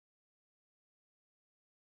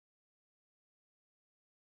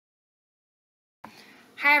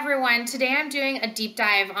Hi everyone, today I'm doing a deep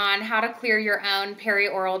dive on how to clear your own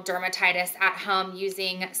perioral dermatitis at home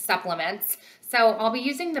using supplements. So I'll be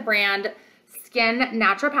using the brand Skin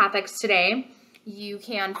Naturopathics today. You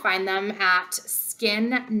can find them at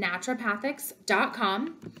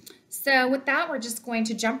skinnaturopathics.com. So with that, we're just going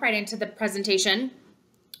to jump right into the presentation.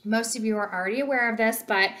 Most of you are already aware of this,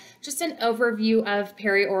 but just an overview of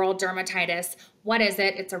perioral dermatitis. What is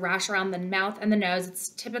it? It's a rash around the mouth and the nose. It's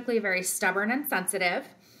typically very stubborn and sensitive.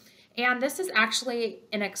 And this is actually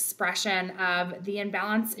an expression of the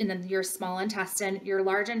imbalance in your small intestine, your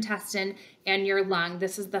large intestine, and your lung.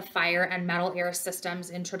 This is the fire and metal air systems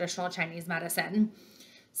in traditional Chinese medicine.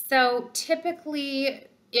 So typically,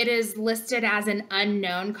 it is listed as an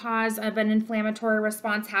unknown cause of an inflammatory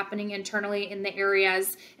response happening internally in the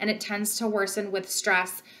areas, and it tends to worsen with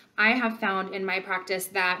stress. I have found in my practice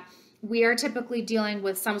that we are typically dealing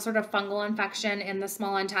with some sort of fungal infection in the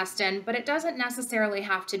small intestine, but it doesn't necessarily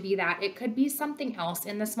have to be that. It could be something else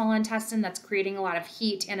in the small intestine that's creating a lot of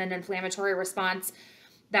heat and an inflammatory response.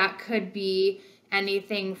 That could be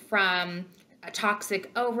anything from a toxic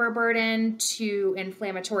overburden to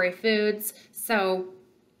inflammatory foods. So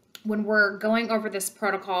when we're going over this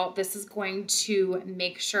protocol, this is going to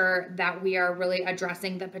make sure that we are really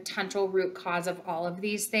addressing the potential root cause of all of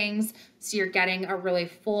these things. So you're getting a really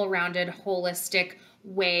full-rounded, holistic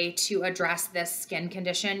way to address this skin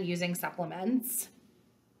condition using supplements.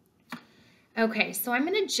 Okay, so I'm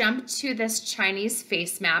going to jump to this Chinese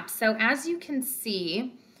face map. So as you can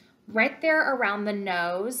see, right there around the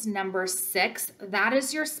nose, number 6, that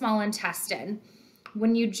is your small intestine.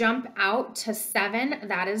 When you jump out to 7,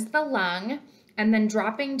 that is the lung, and then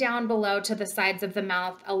dropping down below to the sides of the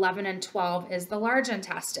mouth, 11 and 12 is the large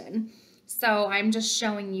intestine. So I'm just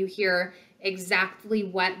showing you here exactly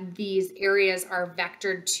what these areas are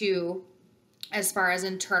vectored to as far as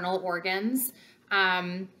internal organs.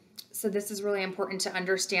 So this is really important to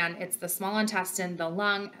understand. It's the small intestine, the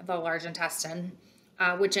lung, the large intestine,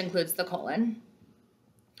 which includes the colon.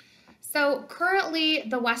 So currently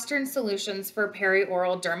the Western solutions for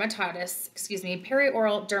perioral dermatitis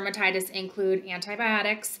include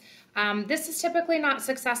antibiotics. This is typically not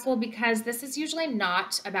successful because this is usually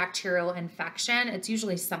not a bacterial infection. It's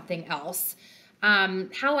usually something else.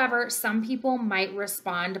 However, some people might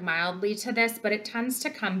respond mildly to this, but it tends to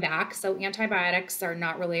come back. So antibiotics are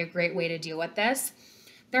not really a great way to deal with this.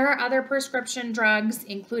 There are other prescription drugs,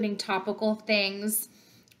 including topical things.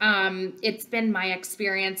 It's been my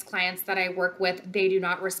experience, clients that I work with, they do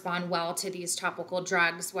not respond well to these topical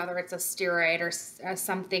drugs, whether it's a steroid or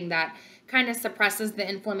something that kind of suppresses the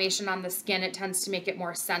inflammation on the skin. It tends to make it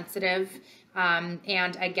more sensitive.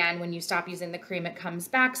 And again, when you stop using the cream, it comes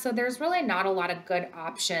back. So there's really not a lot of good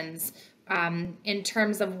options in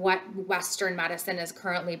terms of what Western medicine is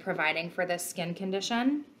currently providing for this skin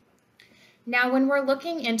condition. Now, when we're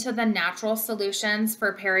looking into the natural solutions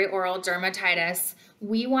for perioral dermatitis,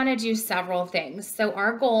 we want to do several things. So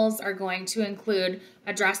our goals are going to include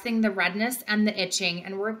addressing the redness and the itching,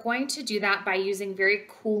 and we're going to do that by using very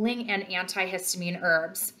cooling and antihistamine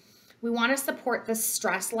herbs. We want to support the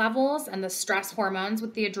stress levels and the stress hormones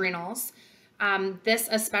with the adrenals. This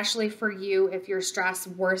especially for you if your stress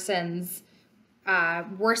worsens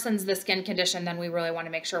the skin condition, then we really want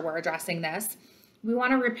to make sure we're addressing this. We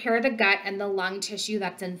want to repair the gut and the lung tissue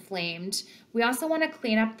that's inflamed. We also want to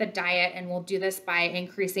clean up the diet, and we'll do this by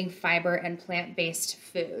increasing fiber and plant-based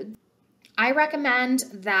foods. I recommend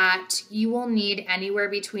that you will need anywhere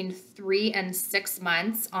between 3 and 6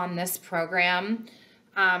 months on this program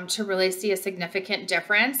to really see a significant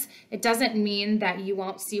difference. It doesn't mean that you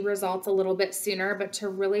won't see results a little bit sooner, but to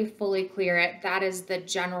really fully clear it, that is the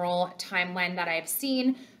general timeline that I've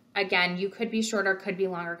seen. Again, you could be shorter, could be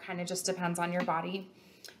longer, kind of just depends on your body.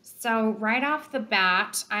 So right off the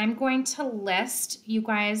bat, I'm going to list you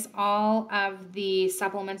guys all of the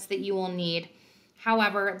supplements that you will need.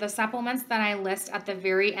 However, the supplements that I list at the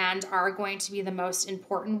very end are going to be the most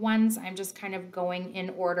important ones. I'm just kind of going in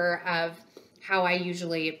order of how I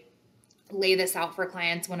usually lay this out for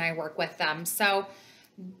clients when I work with them. So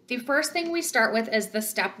the first thing we start with is the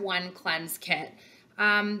Step 1 Cleanse Kit.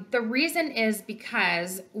 The reason is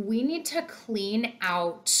because we need to clean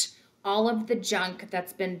out all of the junk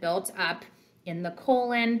that's been built up in the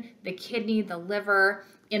colon, the kidney, the liver,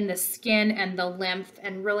 in the skin and the lymph,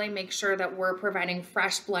 and really make sure that we're providing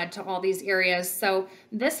fresh blood to all these areas. So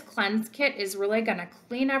this cleanse kit is really going to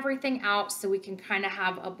clean everything out so we can kind of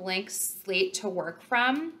have a blank slate to work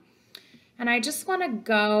from. And I just want to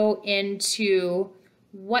go into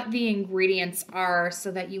what the ingredients are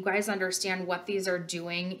so that you guys understand what these are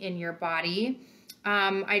doing in your body.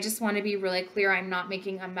 I just want to be really clear. I'm not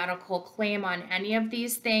making a medical claim on any of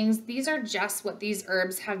these things. These are just what these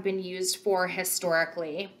herbs have been used for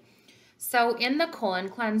historically. So in the colon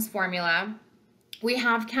cleanse formula, we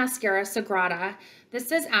have Cascara sagrada.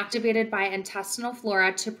 This is activated by intestinal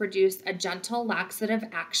flora to produce a gentle laxative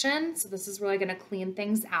action. So this is really going to clean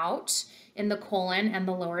things out in the colon and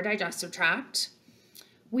the lower digestive tract.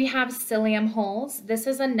 We have psyllium hulls. This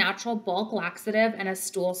is a natural bulk laxative and a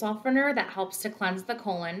stool softener that helps to cleanse the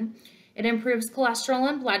colon. It improves cholesterol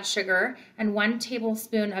and blood sugar, and 1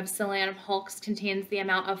 tablespoon of psyllium hulls contains the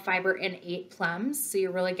amount of fiber in 8 plums. So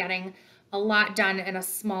you're really getting a lot done in a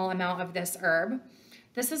small amount of this herb.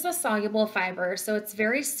 This is a soluble fiber, so it's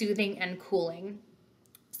very soothing and cooling.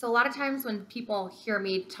 So a lot of times when people hear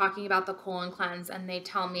me talking about the colon cleanse and they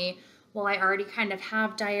tell me, well, I already kind of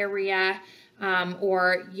have diarrhea,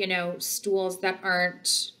 or, stools that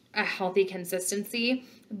aren't a healthy consistency,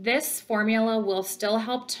 this formula will still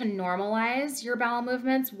help to normalize your bowel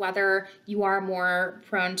movements, whether you are more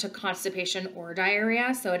prone to constipation or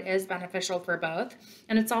diarrhea. So it is beneficial for both.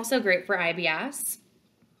 And it's also great for IBS.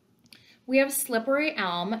 We have slippery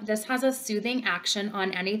elm. This has a soothing action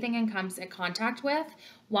on anything it comes in contact with,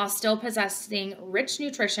 while still possessing rich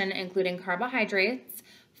nutrition, including carbohydrates,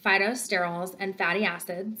 phytosterols, and fatty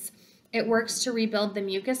acids. It works to rebuild the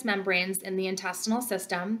mucous membranes in the intestinal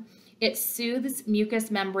system. It soothes mucous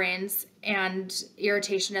membranes and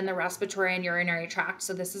irritation in the respiratory and urinary tract.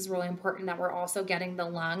 So this is really important that we're also getting the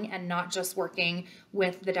lung and not just working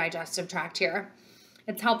with the digestive tract here.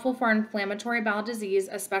 It's helpful for inflammatory bowel disease,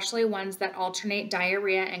 especially ones that alternate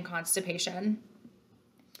diarrhea and constipation.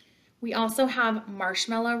 We also have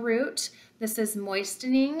marshmallow root. This is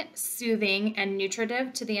moistening, soothing, and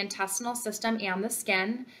nutritive to the intestinal system and the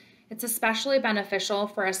skin. It's especially beneficial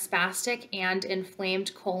for a spastic and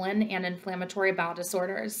inflamed colon and inflammatory bowel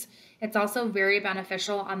disorders. It's also very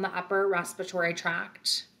beneficial on the upper respiratory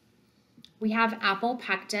tract. We have apple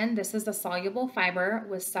pectin. This is a soluble fiber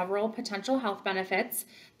with several potential health benefits.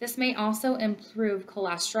 This may also improve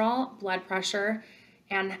cholesterol, blood pressure,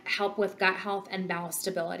 and help with gut health and bowel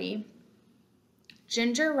stability.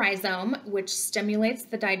 Ginger rhizome, which stimulates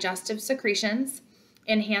the digestive secretions,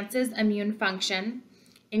 enhances immune function,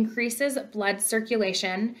 increases blood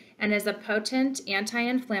circulation, and is a potent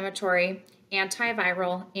anti-inflammatory,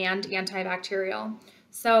 antiviral, and antibacterial.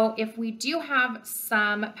 So if we do have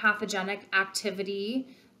some pathogenic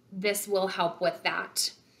activity, this will help with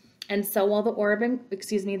that. And so while the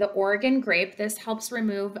Oregon grape, this helps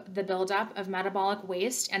remove the buildup of metabolic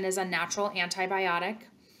waste and is a natural antibiotic.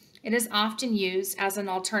 It is often used as an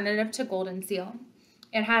alternative to golden seal.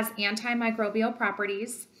 It has antimicrobial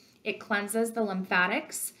properties. It cleanses the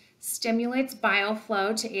lymphatics, stimulates bile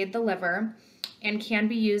flow to aid the liver, and can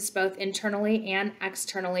be used both internally and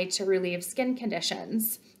externally to relieve skin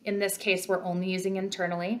conditions. In this case, we're only using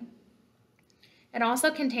internally. It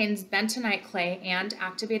also contains bentonite clay and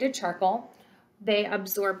activated charcoal. They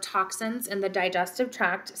absorb toxins in the digestive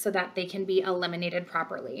tract so that they can be eliminated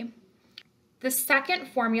properly. The second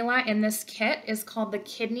formula in this kit is called the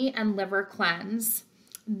Kidney and Liver Cleanse.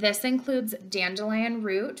 This includes dandelion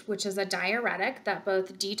root, which is a diuretic that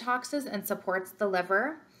both detoxes and supports the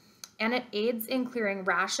liver, and it aids in clearing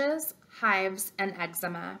rashes, hives, and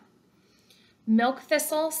eczema. Milk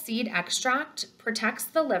thistle seed extract protects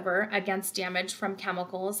the liver against damage from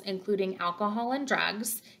chemicals, including alcohol and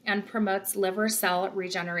drugs, and promotes liver cell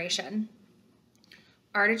regeneration.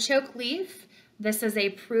 Artichoke leaf. This is a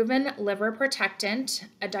proven liver protectant,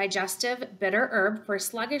 a digestive bitter herb for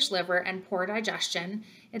sluggish liver and poor digestion.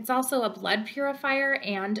 It's also a blood purifier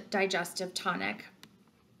and digestive tonic.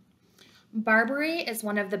 Barberry is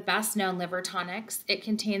one of the best known liver tonics. It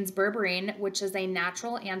contains berberine, which is a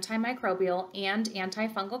natural antimicrobial and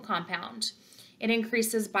antifungal compound. It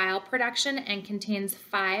increases bile production and contains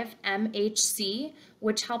 5-MHC,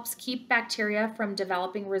 which helps keep bacteria from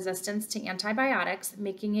developing resistance to antibiotics,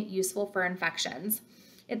 making it useful for infections.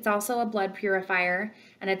 It's also a blood purifier,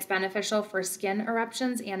 and it's beneficial for skin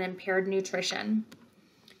eruptions and impaired nutrition.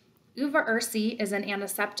 Uva ursi is an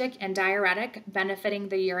antiseptic and diuretic benefiting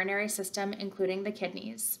the urinary system, including the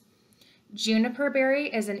kidneys. Juniper berry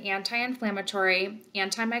is an anti-inflammatory,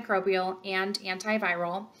 antimicrobial, and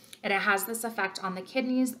antiviral, and it has this effect on the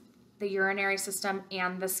kidneys, the urinary system,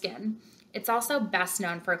 and the skin. It's also best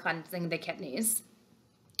known for cleansing the kidneys.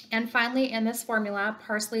 And finally, in this formula,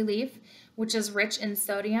 parsley leaf, which is rich in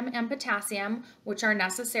sodium and potassium, which are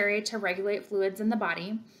necessary to regulate fluids in the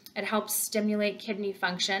body. It helps stimulate kidney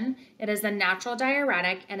function. It is a natural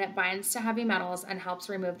diuretic, and it binds to heavy metals and helps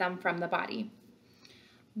remove them from the body.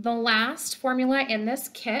 The last formula in this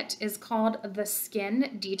kit is called the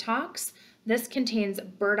Skin Detox. This contains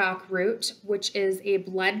burdock root, which is a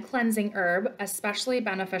blood cleansing herb, especially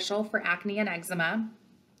beneficial for acne and eczema.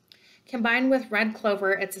 Combined with red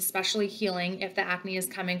clover, it's especially healing if the acne is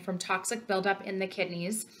coming from toxic buildup in the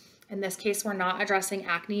kidneys. In this case, we're not addressing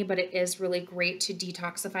acne, but it is really great to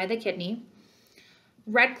detoxify the kidney.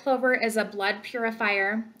 Red clover is a blood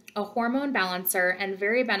purifier, a hormone balancer, and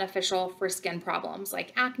very beneficial for skin problems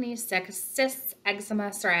like acne, cysts, eczema,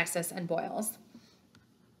 psoriasis, and boils.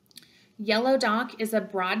 Yellow dock is a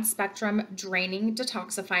broad spectrum draining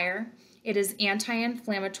detoxifier. It is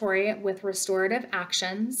anti-inflammatory with restorative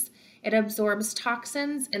actions. It absorbs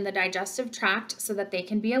toxins in the digestive tract so that they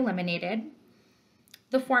can be eliminated.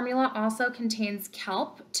 The formula also contains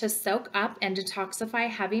kelp to soak up and detoxify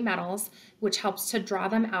heavy metals, which helps to draw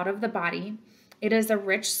them out of the body. It is a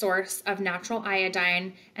rich source of natural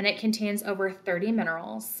iodine, and it contains over 30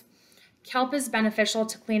 minerals. Kelp is beneficial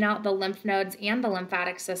to clean out the lymph nodes and the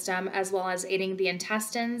lymphatic system, as well as aiding the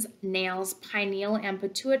intestines, nails, pineal and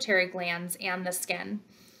pituitary glands, and the skin.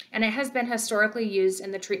 And it has been historically used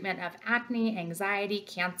in the treatment of acne, anxiety,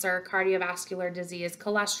 cancer, cardiovascular disease,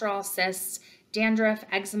 cholesterol, cysts, dandruff,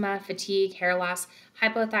 eczema, fatigue, hair loss,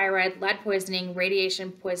 hypothyroid, lead poisoning,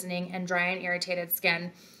 radiation poisoning, and dry and irritated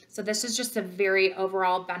skin. So this is just a very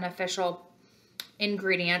overall beneficial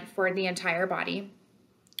ingredient for the entire body.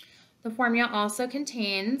 The formula also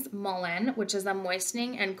contains mullein, which is a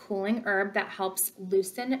moistening and cooling herb that helps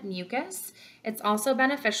loosen mucus. It's also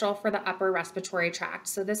beneficial for the upper respiratory tract,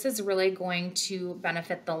 so this is really going to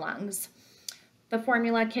benefit the lungs. The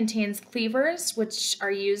formula contains cleavers, which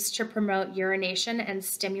are used to promote urination and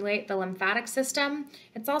stimulate the lymphatic system.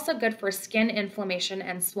 It's also good for skin inflammation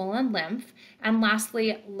and swollen lymph. And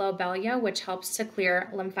lastly, lobelia, which helps to clear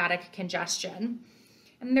lymphatic congestion.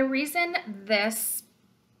 And the reason this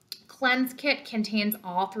cleanse kit contains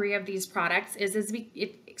all three of these products is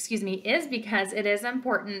because it is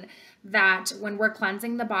important that when we're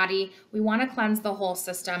cleansing the body, we want to cleanse the whole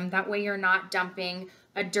system. That way you're not dumping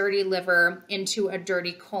a dirty liver into a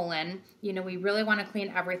dirty colon. You know, we really want to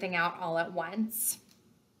clean everything out all at once.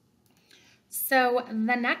 So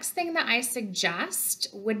the next thing that I suggest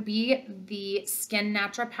would be the Skin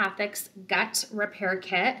Naturopathics Gut Repair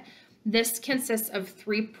Kit. This consists of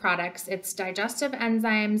 3 products. It's digestive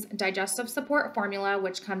enzymes, digestive support formula,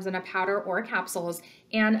 which comes in a powder or capsules,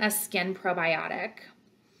 and a skin probiotic.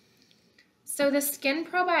 So the Skin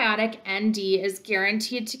Probiotic ND is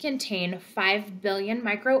guaranteed to contain 5 billion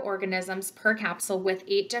microorganisms per capsule with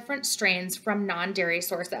 8 different strains from non-dairy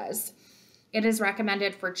sources. It is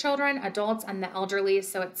recommended for children, adults, and the elderly,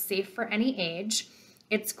 so it's safe for any age.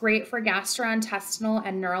 It's great for gastrointestinal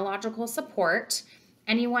and neurological support,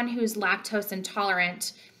 anyone who's lactose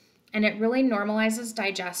intolerant, and it really normalizes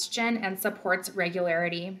digestion and supports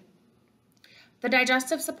regularity. The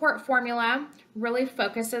digestive support formula really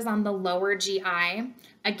focuses on the lower GI.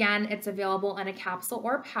 Again, it's available in a capsule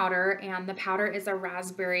or powder, and the powder is a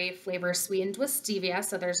raspberry flavor sweetened with stevia,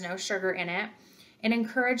 so there's no sugar in it. It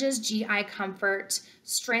encourages GI comfort,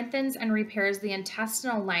 strengthens and repairs the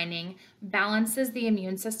intestinal lining, balances the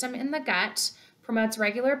immune system in the gut, promotes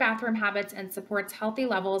regular bathroom habits, and supports healthy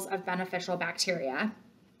levels of beneficial bacteria.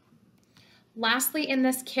 Lastly, in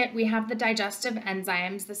this kit, we have the digestive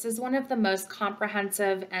enzymes. This is one of the most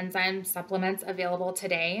comprehensive enzyme supplements available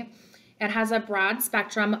today. It has a broad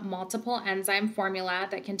spectrum multiple enzyme formula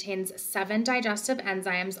that contains 7 digestive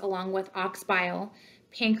enzymes along with ox bile,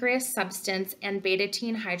 pancreas substance, and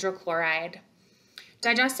betaine hydrochloride.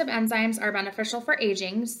 Digestive enzymes are beneficial for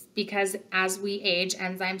aging because as we age,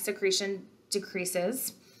 enzyme secretion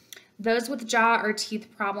decreases. Those with jaw or teeth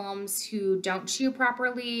problems who don't chew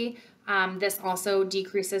properly, this also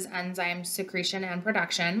decreases enzyme secretion and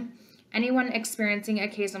production. Anyone experiencing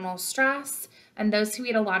occasional stress, and those who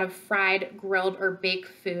eat a lot of fried, grilled, or baked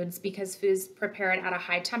foods because foods prepared at a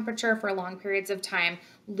high temperature for long periods of time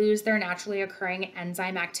lose their naturally occurring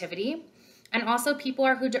enzyme activity. And also people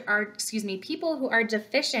who are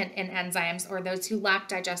deficient in enzymes, or those who lack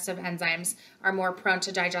digestive enzymes, are more prone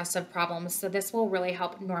to digestive problems. So this will really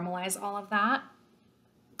help normalize all of that.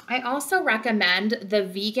 I also recommend the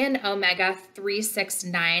Vegan Omega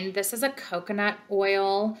 369. This is a coconut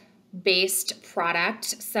oil based product.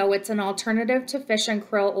 So it's an alternative to fish and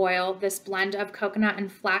krill oil. This blend of coconut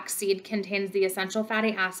and flaxseed contains the essential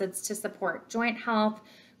fatty acids to support joint health,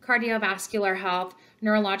 cardiovascular health,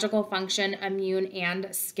 neurological function, immune,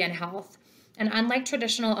 and skin health. And unlike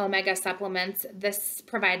traditional omega supplements, this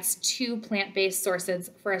provides 2 plant-based sources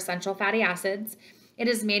for essential fatty acids. It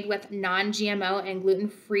is made with non-GMO and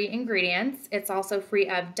gluten-free ingredients. It's also free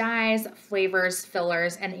of dyes, flavors,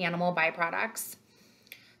 fillers, and animal byproducts.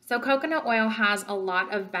 So coconut oil has a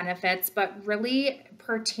lot of benefits, but really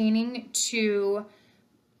pertaining to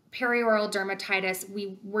perioral dermatitis,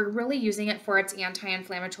 we're really using it for its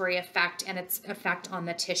anti-inflammatory effect and its effect on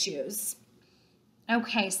the tissues.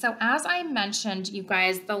 Okay, so as I mentioned, you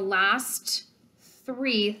guys, the last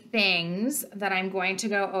three things that I'm going to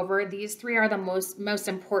go over, these three are the most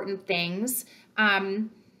important things.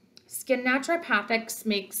 Skin Naturopathics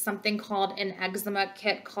makes something called an eczema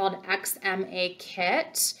kit called XMA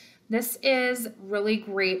kit. This is really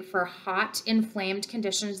great for hot, inflamed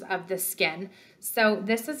conditions of the skin. So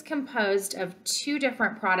this is composed of two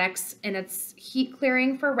different products, and it's heat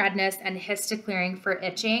clearing for redness and histoclearing for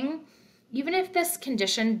itching. Even if this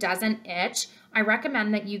condition doesn't itch, I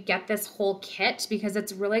recommend that you get this whole kit because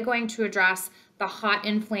it's really going to address the hot,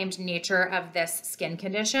 inflamed nature of this skin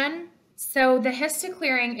condition. So the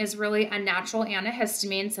histoclearing is really a natural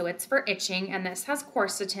antihistamine, so it's for itching, and this has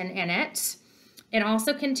quercetin in it. It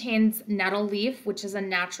also contains nettle leaf, which is a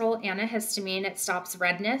natural antihistamine. It stops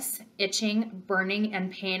redness, itching, burning,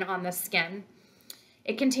 and pain on the skin.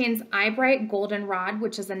 It contains eyebright goldenrod,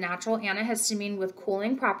 which is a natural antihistamine with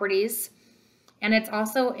cooling properties, and it's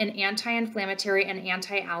also an anti-inflammatory and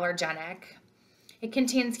anti-allergenic. It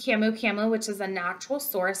contains camu camu, which is a natural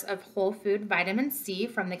source of whole food vitamin C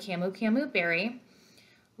from the camu camu berry,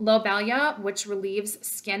 lobelia, which relieves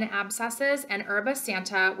skin abscesses, and herba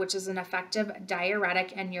santa, which is an effective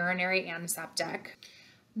diuretic and urinary antiseptic.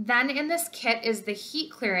 Then in this kit is the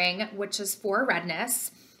heat clearing, which is for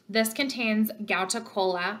redness. This contains gouta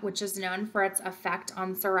cola, which is known for its effect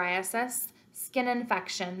on psoriasis, skin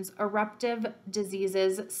infections, eruptive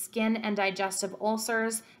diseases, skin and digestive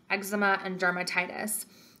ulcers, eczema, and dermatitis.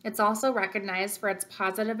 It's also recognized for its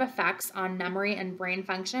positive effects on memory and brain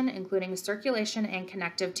function, including circulation and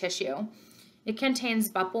connective tissue. It contains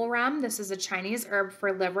bupalrem. This is a Chinese herb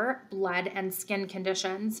for liver, blood, and skin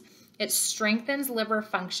conditions. It strengthens liver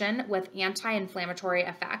function with anti-inflammatory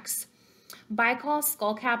effects. Baikal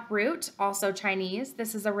skullcap root, also Chinese.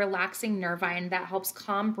 This is a relaxing nervine that helps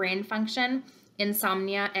calm brain function,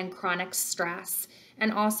 insomnia, and chronic stress.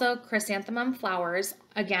 And also chrysanthemum flowers,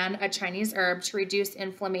 again, a Chinese herb to reduce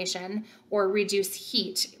inflammation or reduce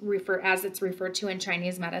heat, as it's referred to in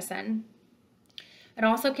Chinese medicine. It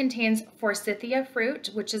also contains forsythia fruit,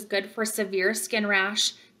 which is good for severe skin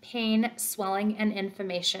rash, pain, swelling, and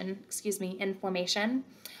inflammation.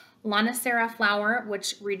 Lonicera flower,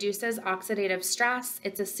 which reduces oxidative stress.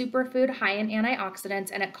 It's a superfood high in antioxidants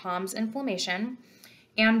and it calms inflammation.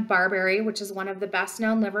 And barberry, which is one of the best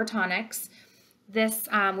known liver tonics. This,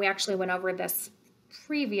 we actually went over this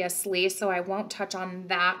previously, so I won't touch on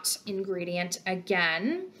that ingredient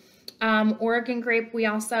again. Oregon grape, we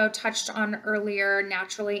also touched on earlier,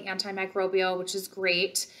 naturally antimicrobial, which is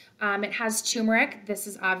great. It has turmeric. This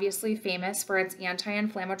is obviously famous for its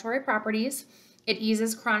anti-inflammatory properties. It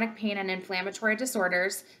eases chronic pain and inflammatory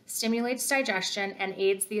disorders, stimulates digestion, and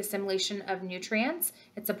aids the assimilation of nutrients.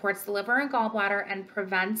 It supports the liver and gallbladder and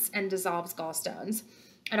prevents and dissolves gallstones.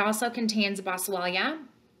 It also contains boswellia,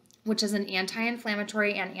 which is an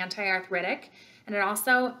anti-inflammatory and anti-arthritic, and it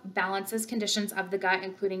also balances conditions of the gut,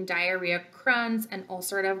 including diarrhea, Crohn's, and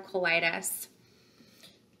ulcerative colitis.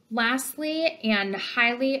 Lastly, and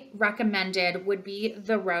highly recommended, would be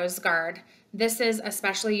the Rose Guard. This is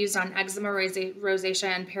especially used on eczema, rosacea,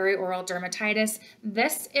 and perioral dermatitis.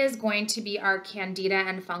 This is going to be our candida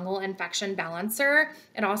and fungal infection balancer.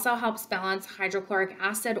 It also helps balance hydrochloric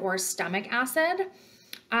acid or stomach acid.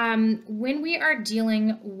 When we are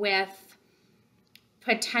dealing with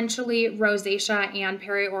potentially rosacea and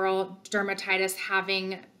perioral dermatitis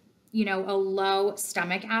having, a low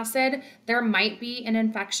stomach acid, there might be an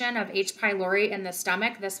infection of H. pylori in the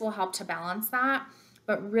stomach. This will help to balance that.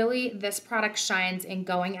 But really, this product shines in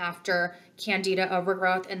going after candida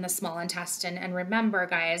overgrowth in the small intestine. And remember,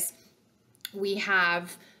 guys, we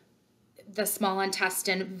have the small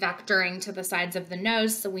intestine vectoring to the sides of the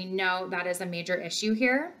nose, so we know that is a major issue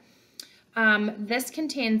here. This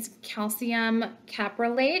contains calcium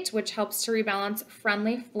caprolate, which helps to rebalance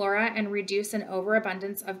friendly flora and reduce an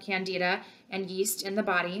overabundance of candida and yeast in the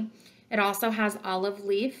body. It also has olive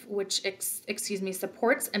leaf, which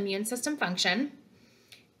supports immune system function.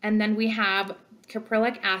 And then we have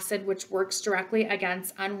caprylic acid, which works directly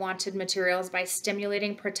against unwanted materials by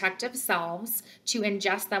stimulating protective cells to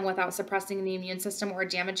ingest them without suppressing the immune system or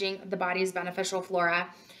damaging the body's beneficial flora.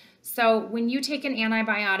 So when you take an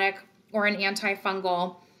antibiotic or an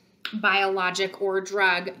antifungal, biologic, or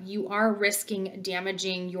drug, you are risking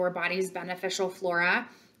damaging your body's beneficial flora.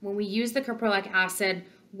 When we use the caprylic acid,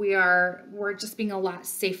 we're just being a lot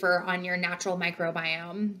safer on your natural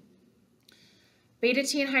microbiome.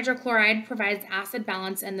 Beta-tine hydrochloride provides acid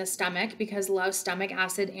balance in the stomach because low stomach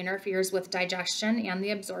acid interferes with digestion and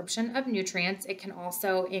the absorption of nutrients. It can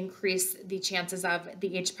also increase the chances of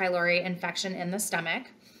the H. pylori infection in the stomach.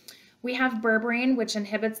 We have berberine, which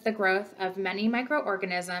inhibits the growth of many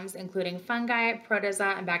microorganisms, including fungi,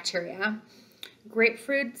 protozoa, and bacteria.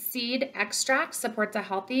 Grapefruit seed extract supports a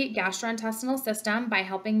healthy gastrointestinal system by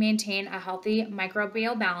helping maintain a healthy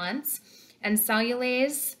microbial balance. And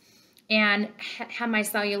cellulase and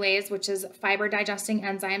hemicellulase, which is fiber digesting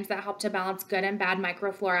enzymes that help to balance good and bad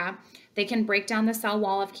microflora. They can break down the cell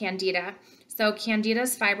wall of Candida. So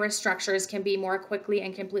Candida's fibrous structures can be more quickly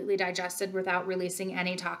and completely digested without releasing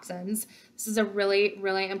any toxins. This is a really,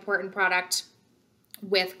 really important product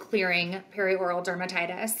with clearing perioral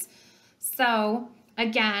dermatitis. So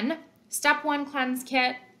again, step 1 cleanse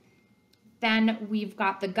kit. Then we've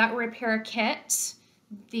got the gut repair kit,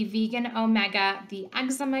 the vegan omega, the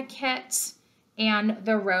eczema kit, and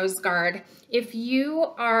the rose guard. If you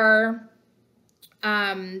are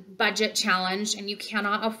budget challenged and you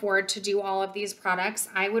cannot afford to do all of these products,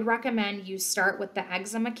 I would recommend you start with the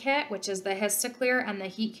eczema kit, which is the Histoclear and the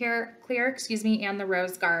Heat Clear, and the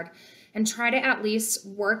rose guard, and try to at least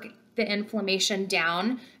work the inflammation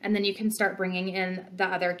down, and then you can start bringing in the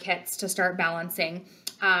other kits to start balancing.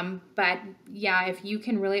 But yeah, if you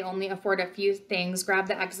can really only afford a few things, grab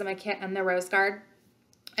the eczema kit and the rose guard.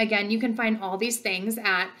 Again, you can find all these things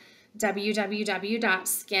at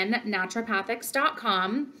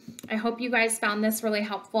www.skinnaturopathics.com. I hope you guys found this really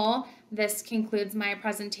helpful. This concludes my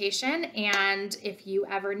presentation, and if you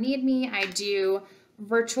ever need me, I do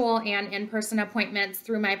virtual and in-person appointments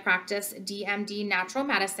through my practice, DMD Natural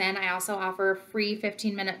Medicine. I also offer free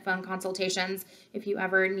 15-minute phone consultations if you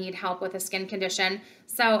ever need help with a skin condition.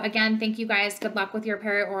 So again, thank you guys. Good luck with your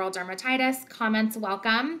perioral dermatitis. Comments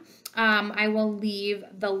welcome. I will leave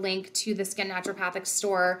the link to the Skin Naturopathic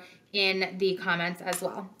store in the comments as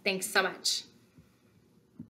well. Thanks so much.